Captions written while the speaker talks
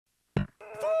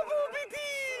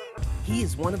he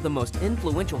is one of the most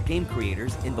influential game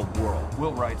creators in the world.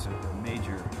 Will Wright's a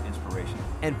major inspiration.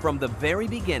 And from the very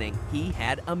beginning, he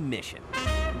had a mission.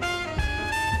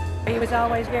 He was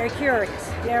always very curious,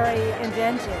 very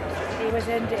inventive. He was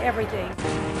into everything.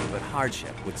 But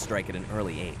hardship would strike at an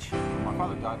early age. My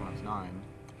father died when I was 9,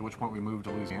 at which point we moved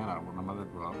to Louisiana, where my mother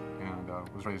grew up, and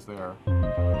was raised there.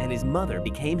 And his mother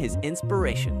became his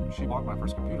inspiration. She bought my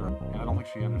first computer, and I don't think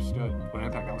she understood what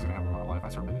impact that was going to have on my life. I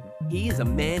certainly didn't. He is a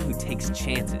man who takes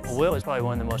chances. Will is probably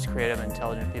one of the most creative and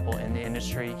intelligent people in the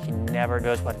industry. He never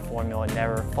goes by the formula,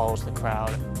 never follows the crowd.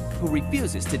 Who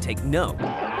refuses to take no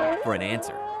for an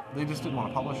answer. They just didn't want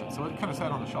to publish it, so it kind of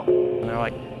sat on the shelf. And they're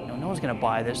like, no one's going to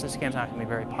buy this. This game's not going to be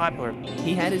very popular.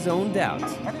 He had his own doubts.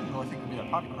 I didn't really think it would be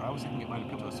that popular. I was thinking it might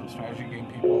appeal to some strategy game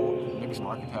people, maybe some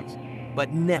architects.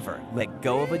 But never let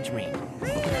go of a dream.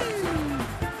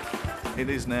 It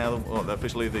is now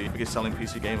officially the biggest selling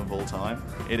PC game of all time.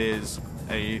 It is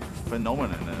a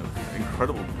phenomenon of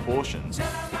incredible proportions.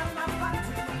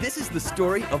 This is the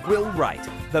story of Will Wright,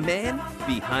 the man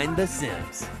behind The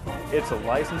Sims. It's a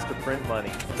license to print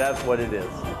money. That's what it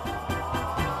is.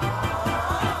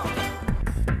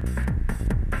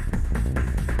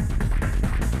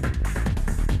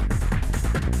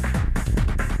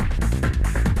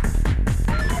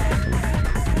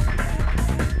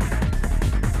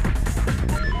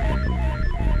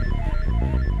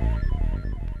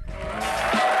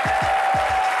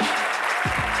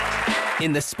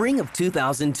 In the spring of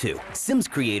 2002, Sims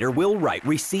creator Will Wright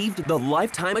received the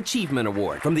Lifetime Achievement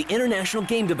Award from the International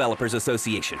Game Developers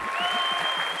Association.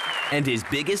 And his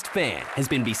biggest fan has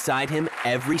been beside him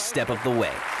every step of the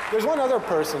way. There's one other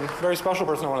person, very special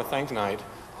person I want to thank tonight.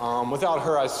 Without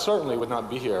her, I certainly would not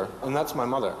be here, and that's my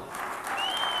mother.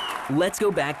 Let's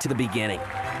go back to the beginning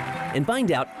and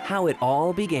find out how it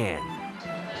all began.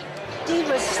 He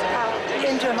was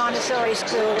into a Montessori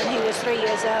school when he was 3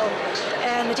 years old,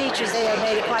 and the teachers there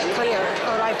made it quite clear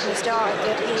right from the start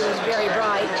that he was very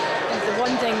bright. And the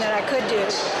one thing that I could do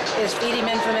is feed him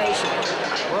information.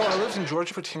 Well, I lived in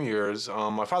Georgia for 10 years.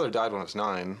 My father died when I was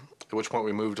 9, at which point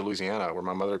we moved to Louisiana, where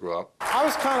my mother grew up. I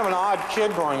was kind of an odd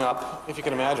kid growing up, if you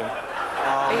can imagine.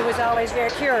 He was always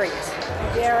very curious,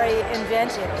 very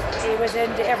inventive. He was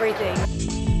into everything.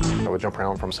 I would jump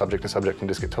around from subject to subject and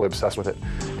just get totally obsessed with it.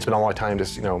 Spent all my time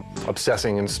just,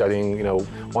 obsessing and studying,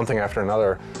 one thing after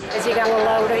another. As he got a little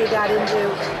older, he got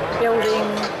into building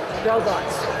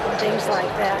robots and things like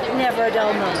that. Never a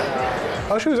dull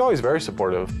moment. Oh, she was always very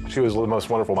supportive. She was the most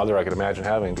wonderful mother I could imagine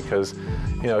having because,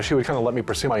 she would kind of let me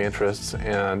pursue my interests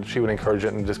and she would encourage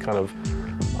it and just kind of,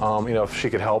 if she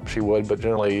could help, she would. But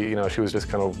generally, she was just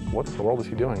kind of, what in the world is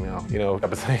he doing now,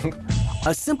 type of thing.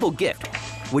 A simple gift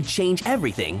would change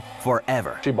everything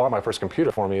forever. She bought my first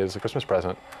computer for me as a Christmas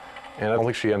present, and I don't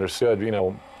think she understood,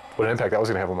 what impact that was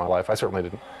going to have on my life. I certainly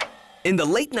didn't. In the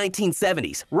late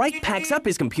 1970s, Wright packs up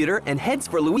his computer and heads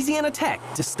for Louisiana Tech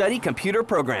to study computer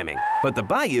programming. But the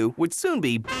Bayou would soon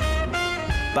be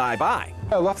bye-bye.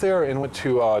 I left there and went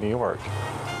to New York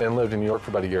and lived in New York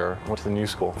for about a year. I went to the New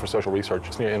School for Social Research.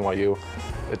 It's near NYU.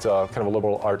 It's kind of a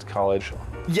liberal arts college.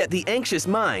 Yet the anxious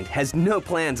mind has no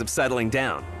plans of settling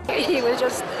down. He was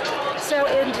just so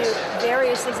into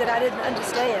various things that I didn't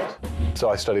understand. So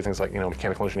I studied things like,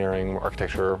 mechanical engineering,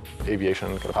 architecture,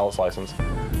 aviation, got a pilot's license.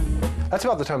 That's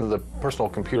about the time that the personal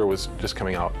computer was just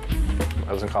coming out.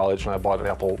 I was in college and I bought an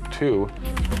Apple II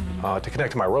to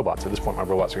connect to my robots. At this point, my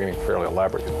robots are getting fairly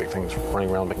elaborate, these big things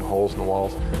running around making holes in the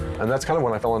walls. And that's kind of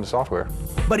when I fell into software.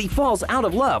 But he falls out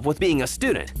of love with being a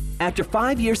student. After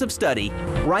 5 years of study,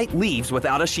 Wright leaves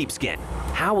without a sheepskin.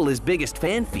 How will his biggest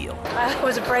fan feel? I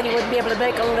was afraid he wouldn't be able to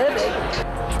make a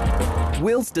living.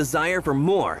 Will's desire for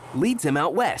more leads him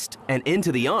out west and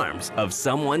into the arms of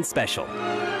someone special.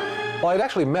 Well, I'd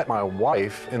actually met my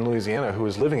wife in Louisiana who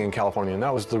was living in California, and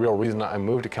that was the real reason I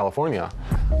moved to California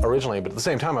originally. But at the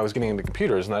same time, I was getting into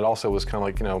computers, and that also was kind of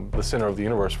like, the center of the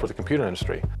universe for the computer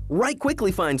industry. Wright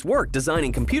quickly finds work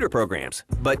designing computer programs,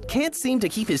 but can't seem to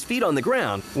keep his feet on the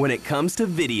ground when it comes to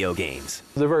video games.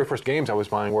 The very first games I was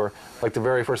buying were like the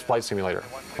very first flight simulator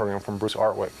program from Bruce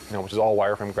Artwick, which is all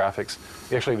wireframe graphics.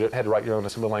 You actually had to write your own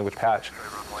assembly language patch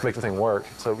to make the thing work.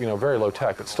 So, very low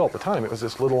tech, but still at the time, it was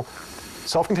this little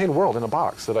self-contained world in a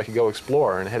box that I could go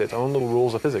explore, and it had its own little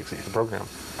rules of physics that you could program.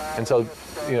 And so,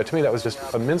 to me, that was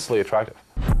just immensely attractive.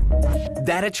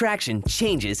 That attraction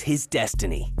changes his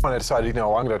destiny. When I decided,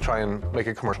 I'm going to try and make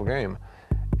a commercial game.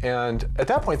 And at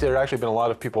that point, there had actually been a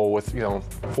lot of people with,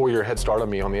 4-year head start on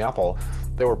me on the Apple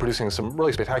that were producing some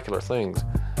really spectacular things.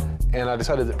 And I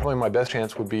decided that probably my best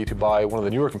chance would be to buy one of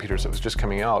the newer computers that was just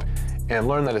coming out and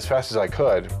learn that as fast as I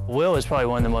could. Will is probably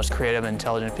one of the most creative and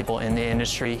intelligent people in the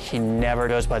industry. He never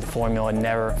goes by the formula,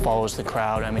 never follows the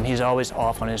crowd. I mean, he's always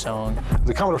off on his own.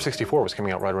 The Commodore 64 was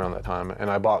coming out right around that time, and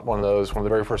I bought one of those, one of the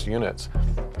very first units,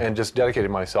 and just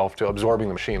dedicated myself to absorbing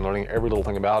the machine, learning every little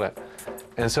thing about it.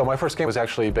 And so my first game was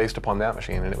actually based upon that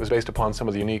machine, and it was based upon some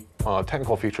of the unique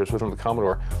technical features within the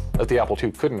Commodore that the Apple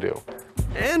II couldn't do.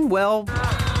 And well,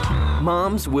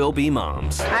 moms will be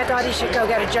moms. I thought he should go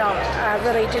get a job. I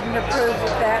really didn't approve of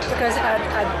that because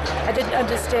I didn't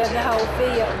understand the whole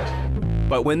field.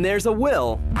 But when there's a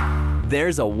will,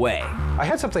 there's a way. I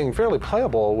had something fairly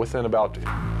playable within about,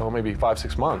 maybe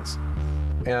 5-6 months.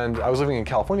 And I was living in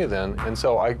California then, and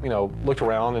so I, looked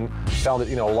around and found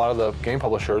that, a lot of the game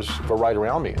publishers were right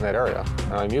around me in that area,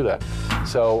 and I knew that.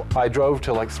 So I drove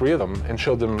to like 3 of them and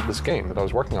showed them this game that I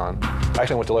was working on. I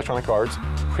actually went to Electronic Arts,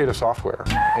 Creative Software,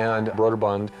 and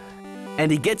Broderbund. And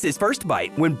he gets his first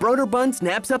bite when Broderbund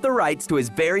snaps up the rights to his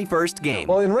very first game.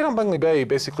 Well, in Wright on Bungling Bay,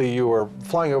 basically you were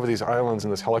flying over these islands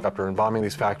in this helicopter and bombing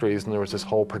these factories, and there was this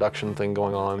whole production thing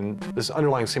going on, and this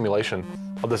underlying simulation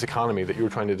of this economy that you were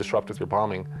trying to disrupt with your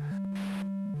bombing.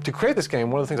 To create this game,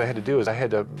 one of the things I had to do is I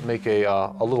had to make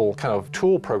a little kind of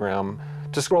tool program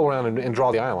to scroll around and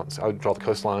draw the islands. I would draw the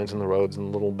coastlines and the roads and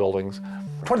the little buildings.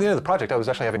 Toward the end of the project, I was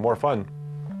actually having more fun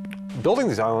building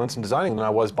these islands and designing them than I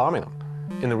was bombing them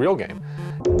in the real game.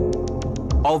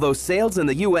 Although sales in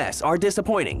the US are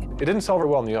disappointing, It didn't sell very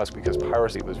well in the US because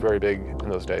piracy was very big in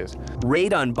those days.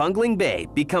 Raid on Bungling Bay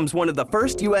becomes one of the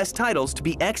first US titles to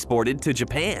be exported to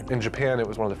Japan. In Japan, it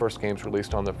was one of the first games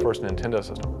released on the first Nintendo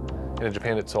system. And in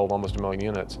Japan, it sold almost 1 million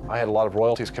units. I had a lot of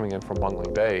royalties coming in from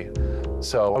Bungling Bay,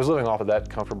 so I was living off of that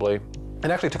comfortably.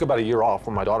 And actually took about a year off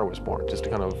when my daughter was born, just to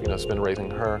kind of, spend raising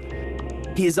her.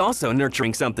 He is also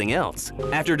nurturing something else.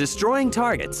 After destroying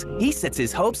targets, he sets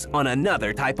his hopes on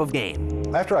another type of game.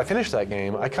 After I finished that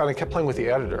game, I kind of kept playing with the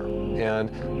editor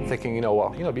and thinking,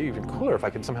 it'd be even cooler if I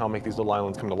could somehow make these little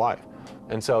islands come to life.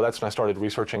 And so that's when I started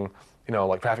researching,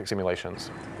 like traffic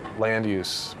simulations, land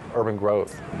use, urban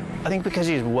growth. I think because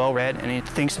he's well-read and he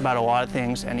thinks about a lot of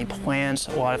things and he plans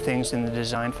a lot of things in the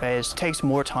design phase, takes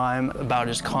more time about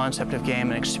his concept of game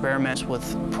and experiments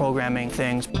with programming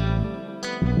things.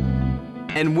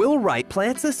 And Will Wright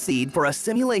plants a seed for a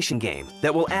simulation game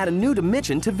that will add a new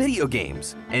dimension to video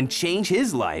games and change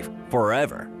his life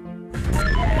forever.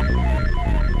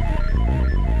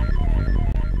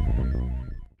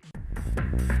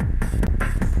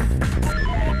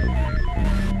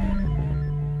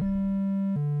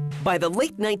 By the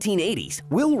late 1980s,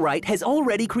 Will Wright has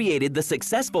already created the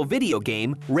successful video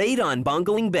game Raid on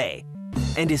Bungling Bay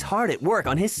and is hard at work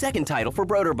on his second title for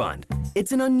Broderbund.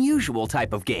 It's an unusual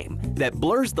type of game that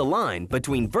blurs the line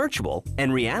between virtual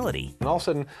and reality. And all of a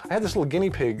sudden, I had this little guinea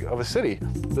pig of a city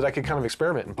that I could kind of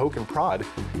experiment and poke and prod.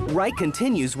 Wright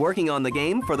continues working on the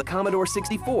game for the Commodore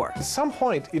 64. At some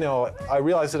point, I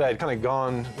realized that I had kind of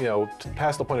gone,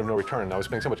 past the point of no return. I was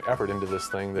putting so much effort into this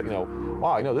thing that,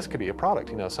 wow, this could be a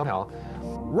product, somehow.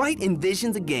 Wright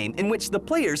envisions a game in which the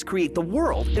players create the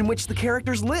world in which the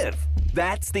characters live.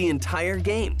 That's the entire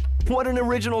game. What an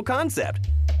original concept.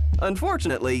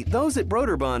 Unfortunately, those at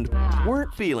Broderbund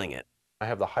weren't feeling it. I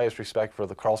have the highest respect for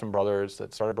the Carlson brothers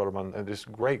that started Broderbund, and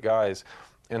just great guys.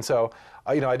 And so,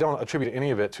 I don't attribute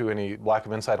any of it to any lack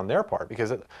of insight on their part,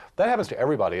 because that happens to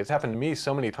everybody. It's happened to me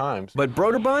so many times. But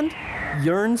Broderbund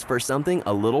yearns for something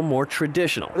a little more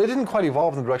traditional. They didn't quite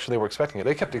evolve in the direction they were expecting it.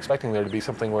 They kept expecting there to be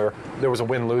something where there was a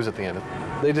win-lose at the end.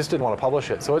 They just didn't want to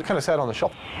publish it, so it kind of sat on the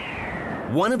shelf.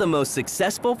 One of the most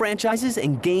successful franchises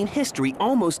in game history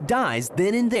almost dies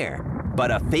then and there, but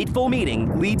a fateful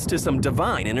meeting leads to some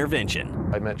divine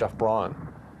intervention. I met Jeff Braun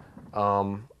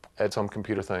at some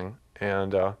computer thing,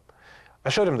 and I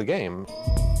showed him the game,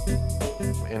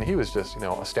 and he was just,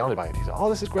 astounded by it. He said, "Oh,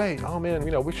 this is great. Oh man,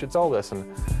 we should sell this." And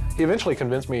he eventually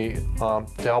convinced me to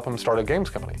help him start a games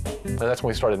company, and that's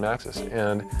when we started Maxis.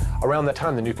 And around that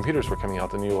time, the new computers were coming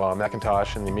out, the new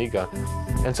Macintosh and the Amiga,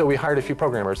 and so we hired a few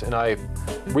programmers, and I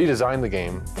redesigned the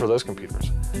game for those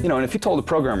computers. And if you told a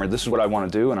programmer, this is what I want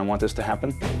to do and I want this to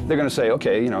happen, they're going to say,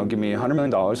 okay, give me $100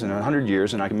 million in 100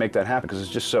 years and I can make that happen, because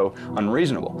it's just so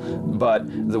unreasonable.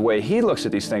 But the way he looks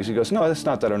at these things, he goes, no, that's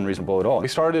not that unreasonable at all. We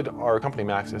started our company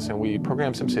Maxis, and we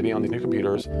programmed SimCity on these new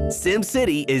computers.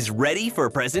 SimCity is ready for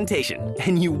presentation,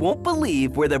 and you won't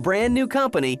believe where the brand new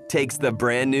company takes the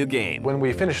brand new game. When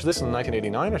we finished this in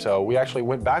 1989 or so, we actually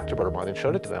went back to Broderbund and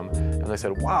showed it to them, and they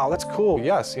said, wow, that's cool,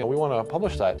 yes, we want to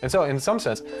publish that. And so in some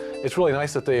sense, it's really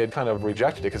nice that they had kind of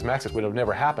rejected it, because Maxis would have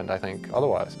never happened, I think,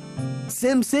 otherwise.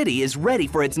 SimCity is ready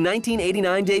for its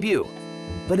 1989 debut.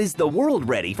 But is the world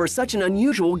ready for such an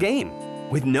unusual game?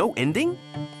 With no ending?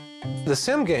 The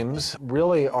sim games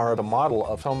really are the model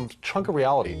of some chunk of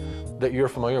reality that you're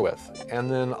familiar with, and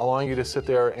then allowing you to sit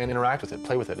there and interact with it,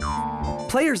 play with it.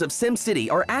 Players of SimCity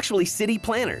are actually city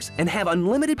planners and have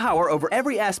unlimited power over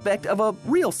every aspect of a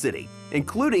real city,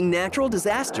 including natural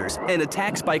disasters and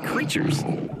attacks by creatures.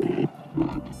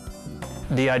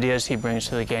 The ideas he brings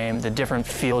to the game, the different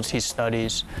fields he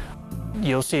studies,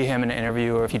 you'll see him in an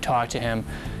interview, or if you talk to him,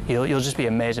 you'll just be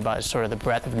amazed about sort of the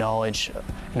breadth of knowledge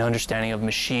and understanding of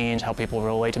machines, how people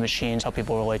relate to machines, how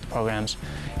people relate to programs.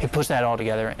 He puts that all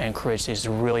together and creates these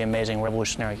really amazing,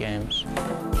 revolutionary games.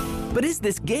 But is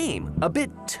this game a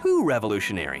bit too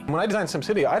revolutionary? When I designed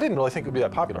SimCity, I didn't really think it would be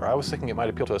that popular. I was thinking it might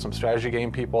appeal to some strategy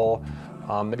game people,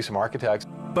 maybe some architects.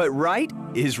 But Wright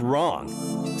is wrong.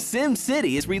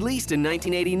 SimCity is released in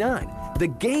 1989. The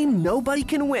game nobody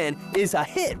can win is a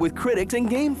hit with critics and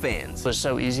game fans. It was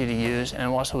so easy to use,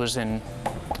 and also was in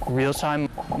real time.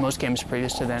 Most games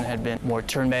previous to then had been more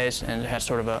turn-based and had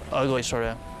sort of an ugly sort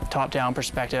of top-down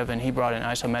perspective, and he brought an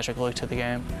isometric look to the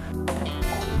game.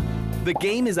 The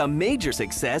game is a major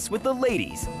success with the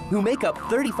ladies, who make up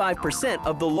 35%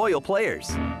 of the loyal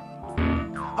players.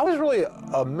 I was really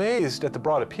amazed at the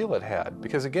broad appeal it had,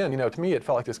 because again, to me it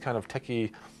felt like this kind of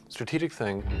techie, strategic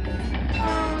thing.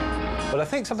 But I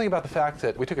think something about the fact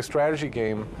that we took a strategy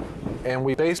game and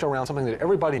we based around something that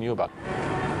everybody knew about,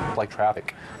 like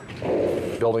traffic,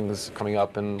 buildings coming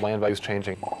up and land values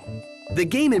changing. The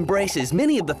game embraces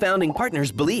many of the founding partners'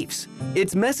 beliefs.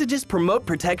 Its messages promote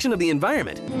protection of the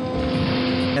environment.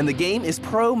 And the game is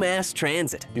pro-mass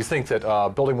transit. You think that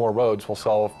building more roads will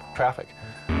solve traffic,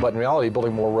 but in reality,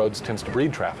 building more roads tends to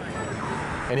breed traffic.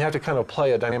 And you have to kind of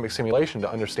play a dynamic simulation to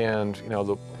understand,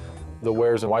 the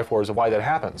wheres and wherefores of why that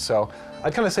happens. So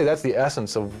I'd kind of say that's the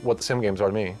essence of what the sim games are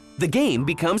to me. The game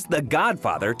becomes the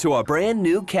godfather to a brand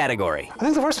new category. I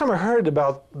think the first time I heard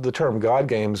about the term God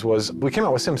games was we came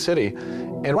out with SimCity,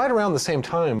 and right around the same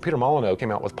time, Peter Molyneux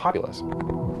came out with Populous.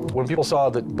 When people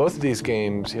saw that both of these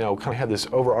games, kind of had this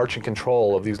overarching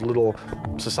control of these little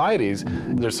societies,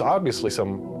 there's obviously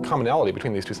some commonality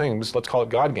between these two things. Let's call it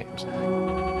God games.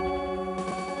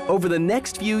 Over the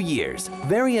next few years,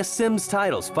 various Sims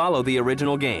titles follow the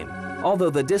original game.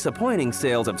 Although the disappointing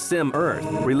sales of Sim Earth,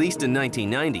 released in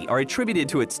 1990, are attributed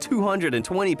to its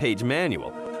 220-page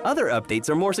manual, other updates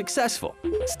are more successful.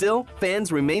 Still,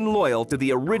 fans remain loyal to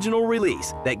the original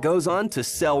release that goes on to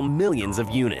sell millions of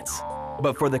units.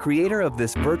 But for the creator of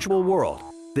this virtual world,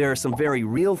 there are some very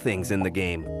real things in the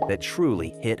game that truly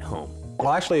hit home.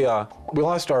 Well, actually, we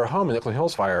lost our home in the Oakland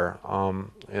Hills fire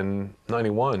in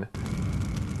 '91.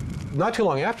 Not too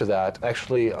long after that,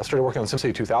 actually, I started working on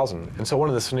SimCity 2000. And so one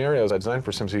of the scenarios I designed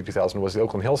for SimCity 2000 was the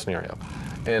Oakland Hills scenario.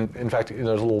 And in fact, there's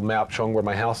a little map showing where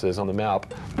my house is on the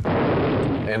map.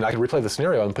 And I could replay the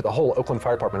scenario and put the whole Oakland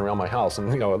Fire Department around my house. And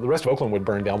the rest of Oakland would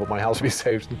burn down, but my house would be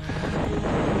saved.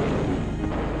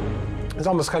 It's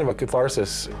almost kind of a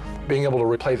catharsis, being able to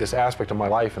replay this aspect of my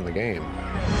life in the game.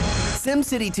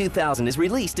 SimCity 2000 is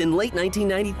released in late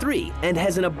 1993 and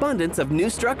has an abundance of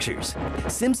new structures.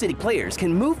 SimCity players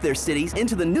can move their cities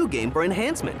into the new game for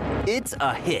enhancement. It's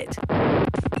a hit.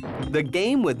 The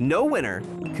game with no winner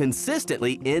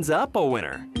consistently ends up a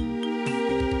winner.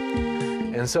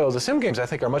 And so the sim games, I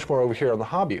think, are much more over here in the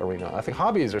hobby arena. I think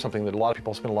hobbies are something that a lot of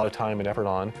people spend a lot of time and effort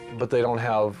on, but they don't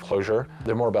have closure.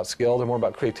 They're more about skill, they're more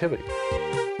about creativity.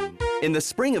 In the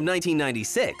spring of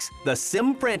 1996, the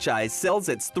Sim franchise sells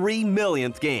its 3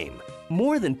 millionth game.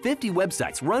 More than 50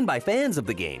 websites run by fans of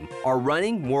the game are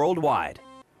running worldwide.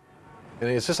 And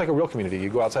it's just like a real community. You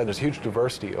go outside and there's huge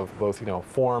diversity of both,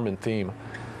 form and theme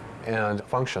and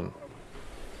function.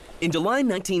 In July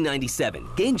 1997,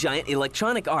 game giant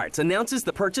Electronic Arts announces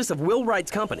the purchase of Will Wright's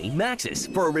company,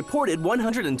 Maxis, for a reported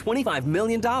 $125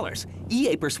 million.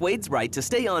 EA persuades Wright to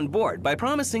stay on board by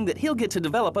promising that he'll get to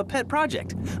develop a pet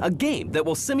project, a game that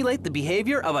will simulate the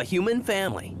behavior of a human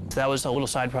family. That was a little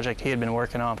side project he had been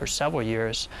working on for several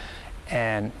years.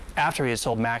 And after he had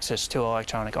sold Maxis to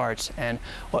Electronic Arts, and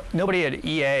nobody at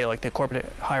EA, like the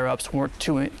corporate higher-ups, weren't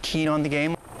too keen on the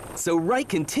game. So Wright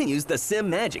continues the Sim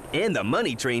magic and the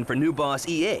money train for new boss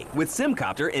EA with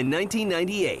SimCopter in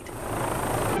 1998.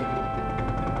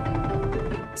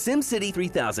 SimCity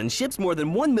 3000 ships more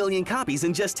than 1 million copies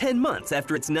in just 10 months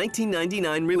after its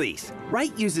 1999 release.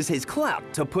 Wright uses his clout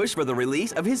to push for the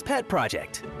release of his pet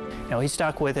project. He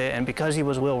stuck with it, and because he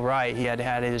was Will Wright, he had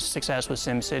had his success with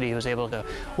SimCity. He was able to,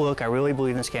 look, I really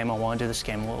believe in this game, I want to do this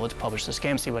game, let's publish this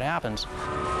game, see what happens.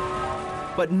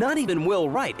 But not even Will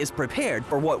Wright is prepared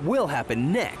for what will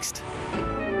happen next.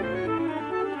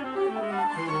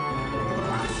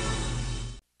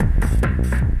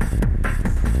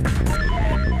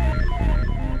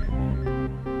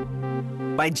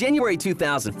 By January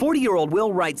 2000, 40-year-old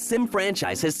Will Wright's Sim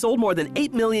franchise has sold more than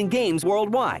 8 million games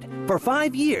worldwide. For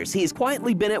 5 years, he has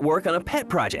quietly been at work on a pet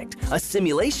project, a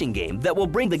simulation game that will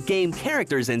bring the game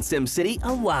characters in SimCity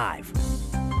alive.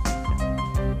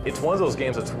 It's one of those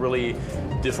games that's really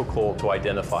difficult to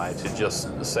identify, to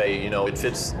just say, you know, it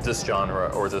fits this genre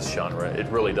or this genre. It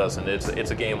really doesn't.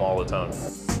 It's a game all its own.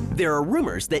 There are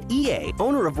rumors that EA,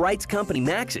 owner of Wright's company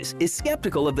Maxis, is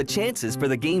skeptical of the chances for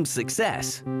the game's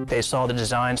success. They saw the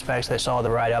design specs, they saw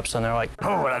the write-ups, and they're like,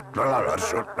 oh,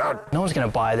 no one's going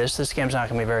to buy this. This game's not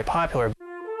going to be very popular.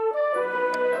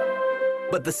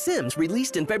 But The Sims,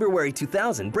 released in February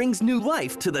 2000, brings new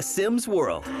life to the Sims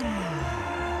world.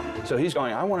 So he's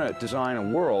going, I want to design a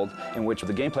world in which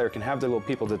the game player can have their little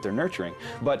people that they're nurturing,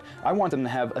 but I want them to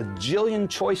have a jillion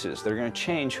choices that are going to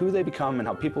change who they become and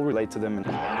how people relate to them.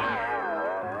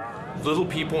 Little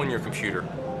people in your computer.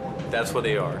 That's what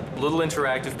they are. Little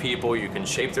interactive people. You can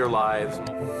shape their lives,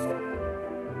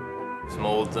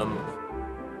 mold them,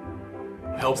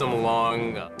 help them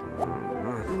along.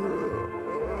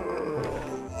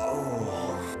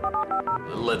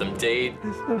 Let them date.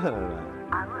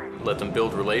 Let them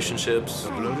build relationships.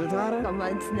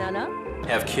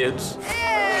 Have kids.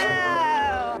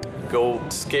 Go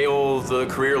scale the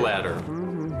career ladder.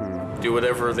 Do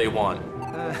whatever they want.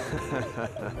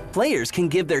 Players can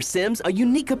give their Sims a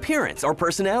unique appearance or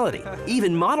personality,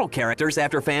 even model characters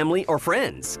after family or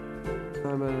friends.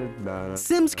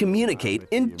 Sims communicate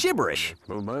in gibberish.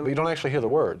 But you don't actually hear the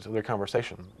words of their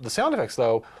conversation. The sound effects,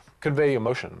 though, convey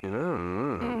emotion.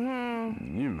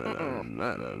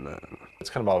 It's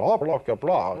kind of about blah, blah,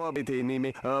 blah.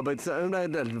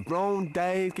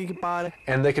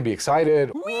 And they can be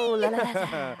excited.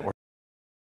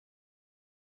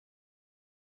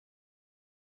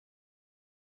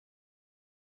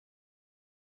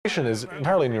 Is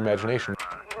entirely in your imagination.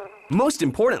 Most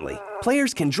importantly,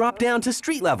 players can drop down to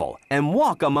street level and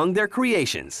walk among their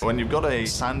creations. When you've got a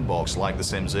sandbox like The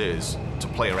Sims is to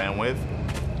play around with,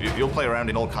 you'll play around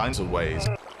in all kinds of ways.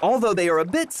 Although they are a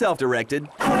bit self-directed,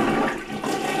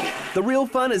 the real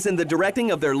fun is in the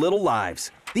directing of their little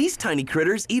lives. These tiny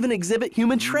critters even exhibit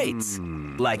human traits,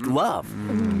 like love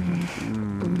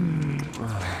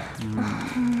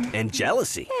and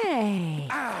jealousy. Hey.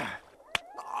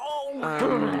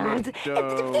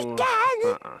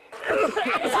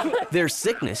 There's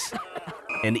sickness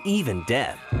and even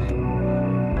death.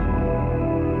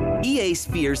 EA's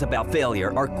fears about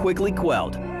failure are quickly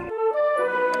quelled.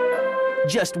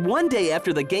 Just one day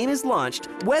after the game is launched,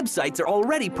 websites are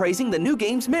already praising the new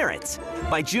game's merits.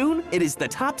 By June, it is the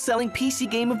top-selling PC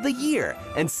game of the year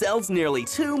and sells nearly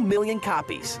 2 million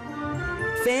copies.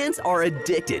 Fans are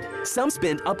addicted. Some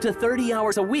spend up to 30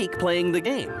 hours a week playing the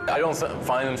game. I don't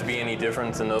find them to be any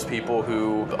different than those people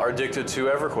who are addicted to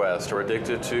EverQuest or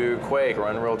addicted to Quake or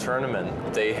Unreal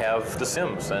Tournament. They have The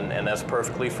Sims, and that's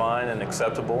perfectly fine and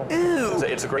acceptable.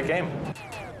 It's a great game.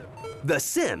 The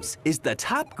Sims is the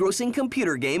top-grossing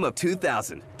computer game of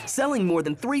 2000, selling more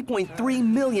than 3.3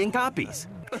 million copies.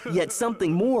 Yet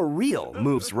something more real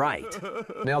moves Wright.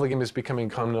 Now the game is becoming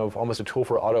kind of almost a tool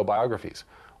for autobiographies,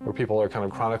 where people are kind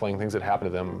of chronicling things that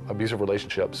happened to them, abusive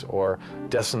relationships or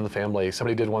deaths in the family.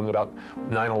 Somebody did one about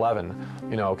 9/11,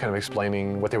 you know, kind of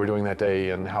explaining what they were doing that day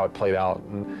and how it played out.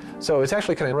 And so it's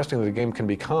actually kind of interesting that the game can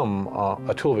become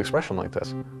a tool of expression like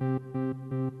this.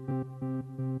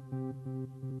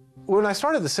 When I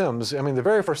started The Sims, I mean, the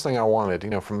very first thing I wanted, you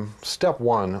know, from step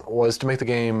one, was to make the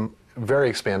game very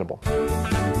expandable.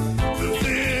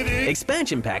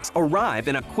 Expansion packs arrive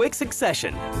in a quick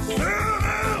succession.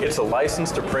 It's a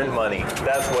license to print money.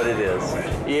 That's what it is.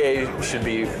 EA should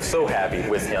be so happy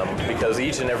with him because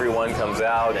each and every one comes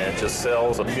out and it just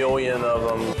sells 1 million of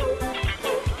them.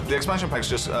 The expansion pack's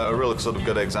just a real sort of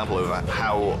good example of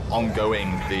how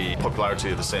ongoing the popularity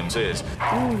of The Sims is.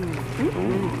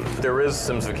 There is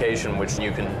Sims Vacation, which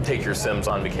you can take your Sims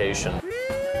on vacation.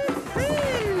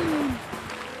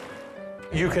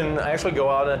 You can actually go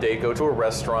out on a date, go to a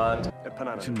restaurant,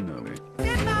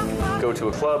 go to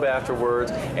a club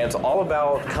afterwards, and it's all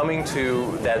about coming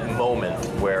to that moment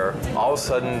where all of a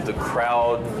sudden the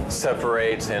crowd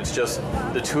separates and it's just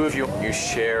the two of you. You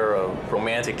share a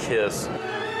romantic kiss.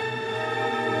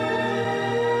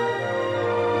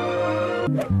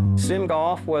 Sim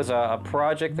Golf was a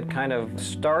project that kind of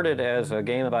started as a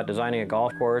game about designing a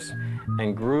golf course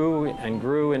and grew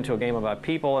into a game about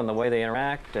people and the way they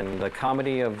interact and the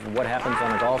comedy of what happens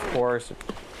on a golf course.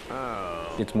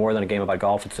 It's more than a game about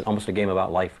golf, it's almost a game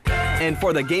about life. And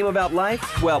for the game about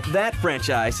life, well, that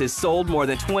franchise has sold more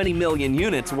than 20 million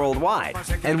units worldwide.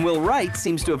 And Will Wright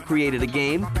seems to have created a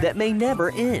game that may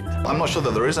never end. I'm not sure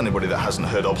that there is anybody that hasn't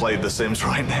heard or played The Sims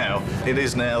right now. It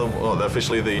is now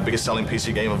officially the biggest selling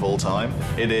PC game of all time.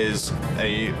 It is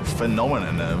a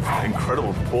phenomenon of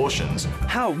incredible proportions.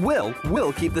 How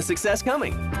will keep the success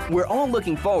coming? We're all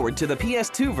looking forward to the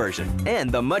PS2 version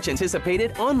and the much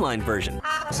anticipated online version.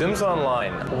 Sims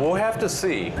Online, we'll have to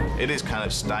see. It is kind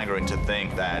of staggering to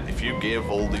think that if you give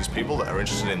all these people that are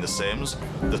interested in The Sims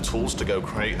the tools to go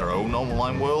create their own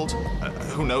online world,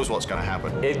 who knows what's going to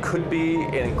happen. It could be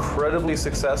incredibly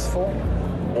successful,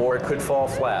 or it could fall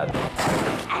flat.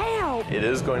 Ow! It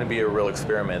is going to be a real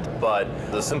experiment, but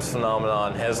the Sims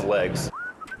phenomenon has legs.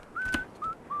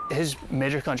 His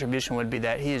major contribution would be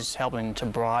that he is helping to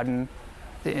broaden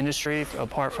the industry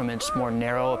apart from its more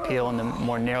narrow appeal and the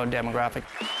more narrow demographic.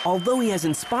 Although he has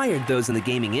inspired those in the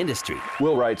gaming industry,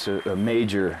 Will Wright's a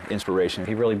major inspiration.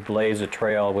 He really blazed a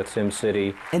trail with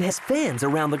SimCity. and has fans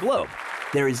around the globe,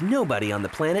 there is nobody on the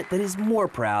planet that is more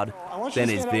proud than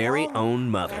his very own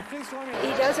mother. He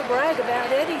doesn't brag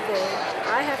about anything.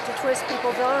 I have to twist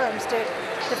people's arms to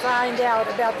find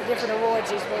out about the different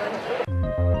awards he's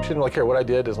won. She didn't really care what I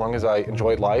did as long as I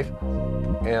enjoyed life.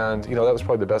 And, you know, that was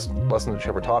probably the best lesson that she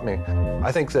ever taught me.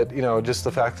 I think that, you know, just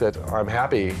the fact that I'm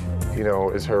happy, you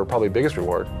know, is her probably biggest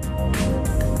reward.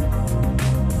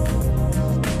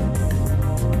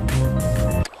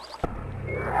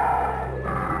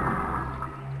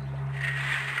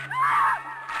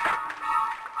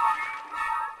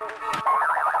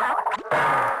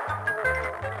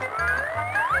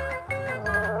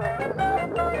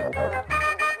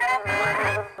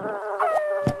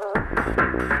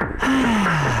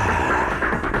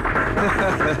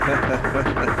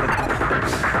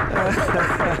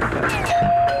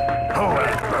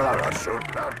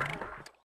 Oh,